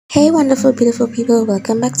Hey wonderful beautiful people,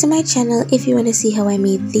 welcome back to my channel. If you want to see how I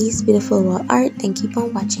made these beautiful wall art, then keep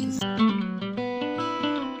on watching.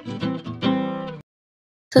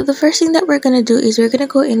 So the first thing that we're going to do is we're going to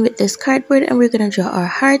go in with this cardboard and we're going to draw our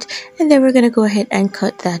heart, and then we're going to go ahead and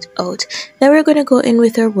cut that out. Then we're going to go in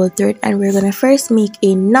with our wool thread and we're going to first make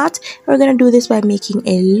a knot. We're going to do this by making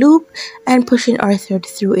a loop and pushing our thread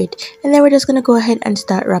through it. And then we're just going to go ahead and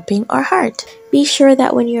start wrapping our heart. Be sure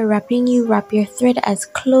that when you're wrapping, you wrap your thread as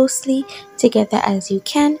closely together as you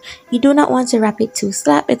can. You do not want to wrap it too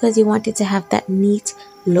slack because you want it to have that neat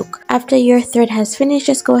look. After your thread has finished,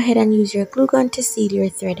 just go ahead and use your glue gun to seal your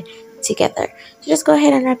thread together. So just go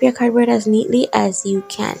ahead and wrap your cardboard as neatly as you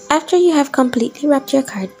can. After you have completely wrapped your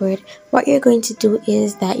cardboard, what you're going to do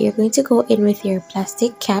is that you're going to go in with your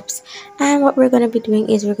plastic caps, and what we're going to be doing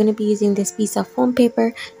is we're going to be using this piece of foam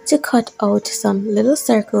paper to cut out some little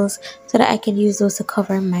circles so that I can use those to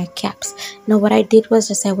cover my caps. Now what I did was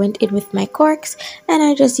just I went in with my corks and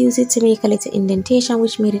I just used it to make a little indentation,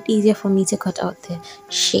 which made it easier for me to cut out the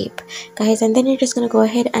shape, guys. And then you're just going to go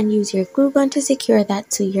ahead and use your glue gun to secure that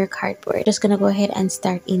to your cardboard. Just going to go ahead and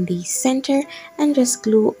start in the center and just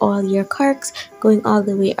glue all your corks going all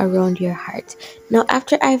the way around your heart. Now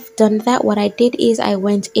after I've done that, what I did is I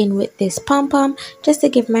went in with this pom-pom just to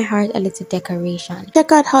give my heart a little decoration.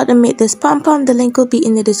 Check out how to make this pom-pom, the link will be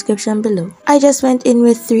in the description below. I just went in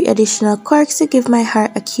with 3 additional corks to give my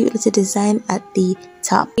heart a cute little design at the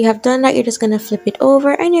top. You have done that, you're just going to flip it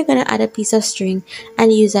over and you're going to add a piece of string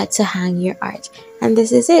and use that to hang your art. And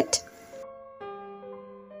this is it.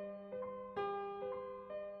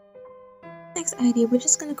 Next idea, we're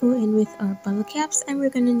just going to go in with our bottle caps and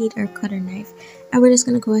we're going to need our cutter knife, and we're just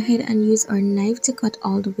going to go ahead and use our knife to cut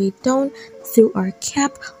all the way down through our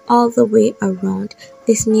cap all the way around.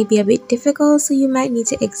 This may be a bit difficult, so you might need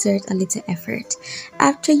to exert a little effort.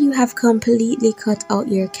 After you have completely cut out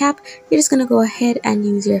your cap, you're just going to go ahead and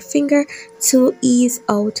use your finger to ease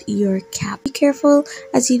out your cap. Be careful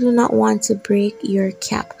as you do not want to break your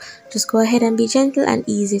cap. Just go ahead and be gentle and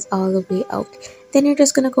ease it all the way out. Then you're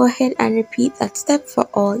just going to go ahead and repeat that step for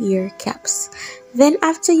all your caps. Then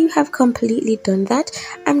after you have completely done that,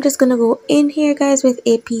 I'm just going to go in here, guys, with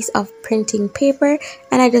a piece of printing paper,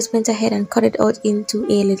 and I just went ahead and cut it out into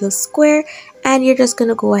a little square, and you're just going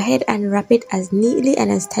to go ahead and wrap it as neatly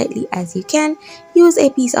and as tightly as you can. Use a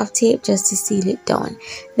piece of tape just to seal it down.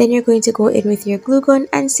 Then you're going to go in with your glue gun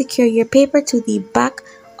and secure your paper to the back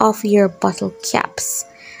of your bottle caps.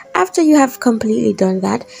 After you have completely done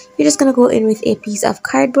that, you're just going to go in with a piece of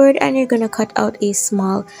cardboard and you're going to cut out a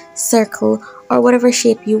small circle or whatever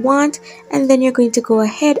shape you want, and then you're going to go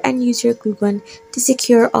ahead and use your glue gun to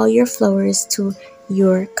secure all your flowers to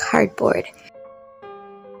your cardboard.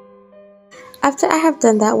 After I have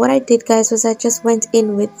done that, what I did, guys, was I just went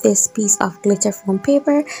in with this piece of glitter foam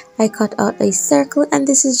paper. I cut out a circle, and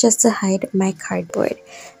this is just to hide my cardboard.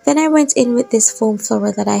 Then I went in with this foam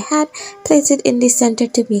flower that I had, placed it in the center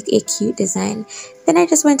to make a cute design. Then I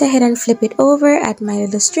just went ahead and flip it over at my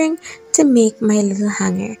little string to make my little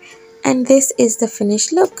hanger. And this is the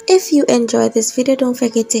finished look. If you enjoyed this video, don't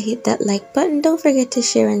forget to hit that like button. Don't forget to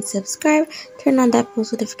share and subscribe. Turn on that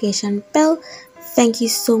post notification bell. Thank you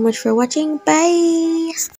so much for watching.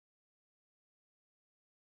 Bye!